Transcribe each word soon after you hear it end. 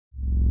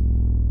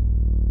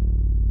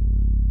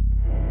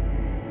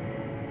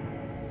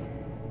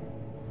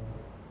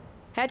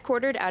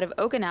Headquartered out of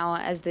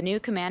Okinawa as the new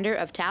commander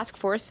of Task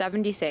Force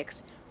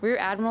 76, Rear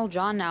Admiral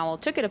John Nowell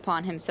took it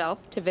upon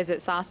himself to visit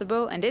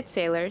Sasebo and its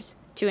sailors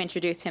to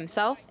introduce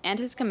himself and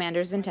his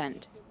commander's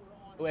intent.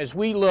 As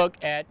we look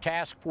at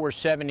Task Force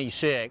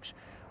 76,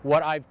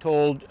 what I've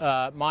told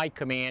my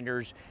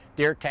commanders,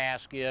 their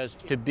task is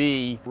to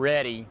be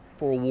ready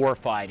for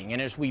warfighting.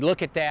 And as we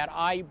look at that,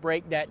 I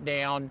break that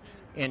down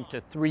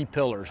into three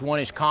pillars. One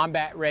is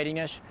combat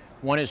readiness,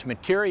 one is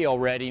material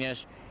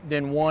readiness,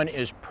 then one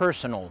is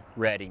personal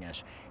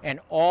readiness.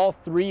 And all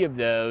three of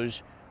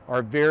those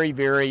are very,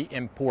 very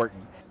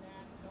important.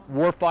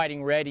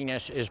 Warfighting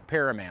readiness is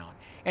paramount.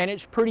 And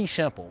it's pretty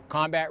simple.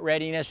 Combat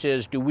readiness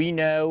is, do we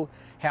know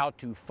how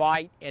to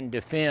fight and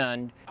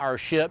defend our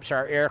ships,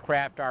 our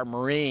aircraft, our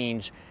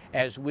Marines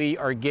as we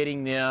are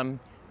getting them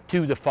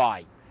to the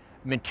fight?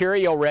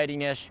 Material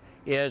readiness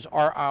is,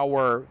 are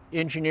our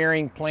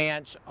engineering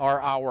plants,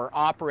 are our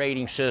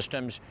operating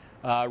systems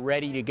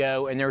ready to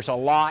go? And there's a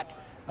lot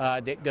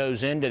that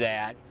goes into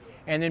that.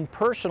 And then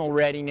personal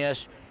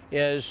readiness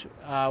is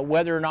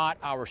whether or not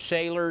our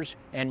sailors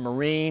and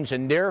Marines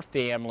and their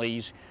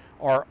families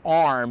are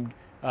armed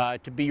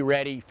to be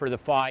ready for the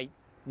fight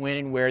when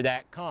and where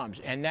that comes.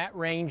 And that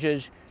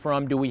ranges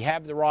from, do we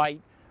have the right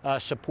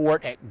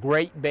support at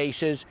great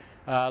bases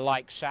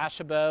like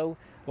Sasebo,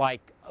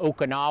 like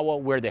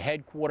Okinawa, where the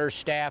headquarters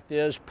staff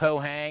is,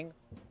 Pohang?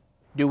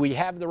 Do we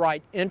have the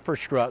right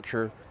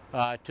infrastructure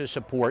to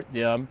support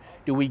them?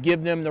 Do we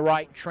give them the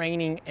right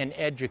training and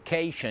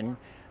education?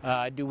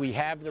 Do we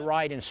have the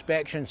right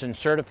inspections and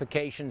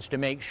certifications to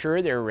make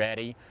sure they're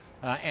ready?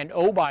 And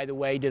oh, by the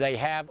way, do they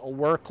have a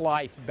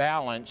work-life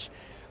balance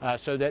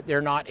so that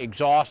they're not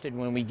exhausted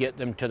when we get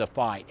them to the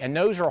fight? And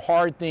those are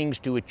hard things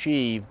to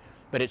achieve,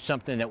 but it's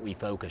something that we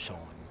focus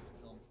on.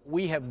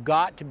 We have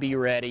got to be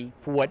ready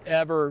for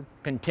whatever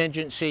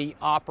contingency,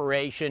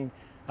 operation,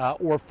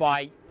 or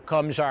fight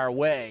comes our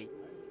way.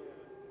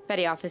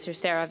 Petty Officer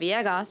Sarah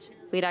Villegas,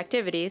 Fleet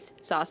Activities,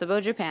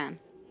 Sasebo, Japan.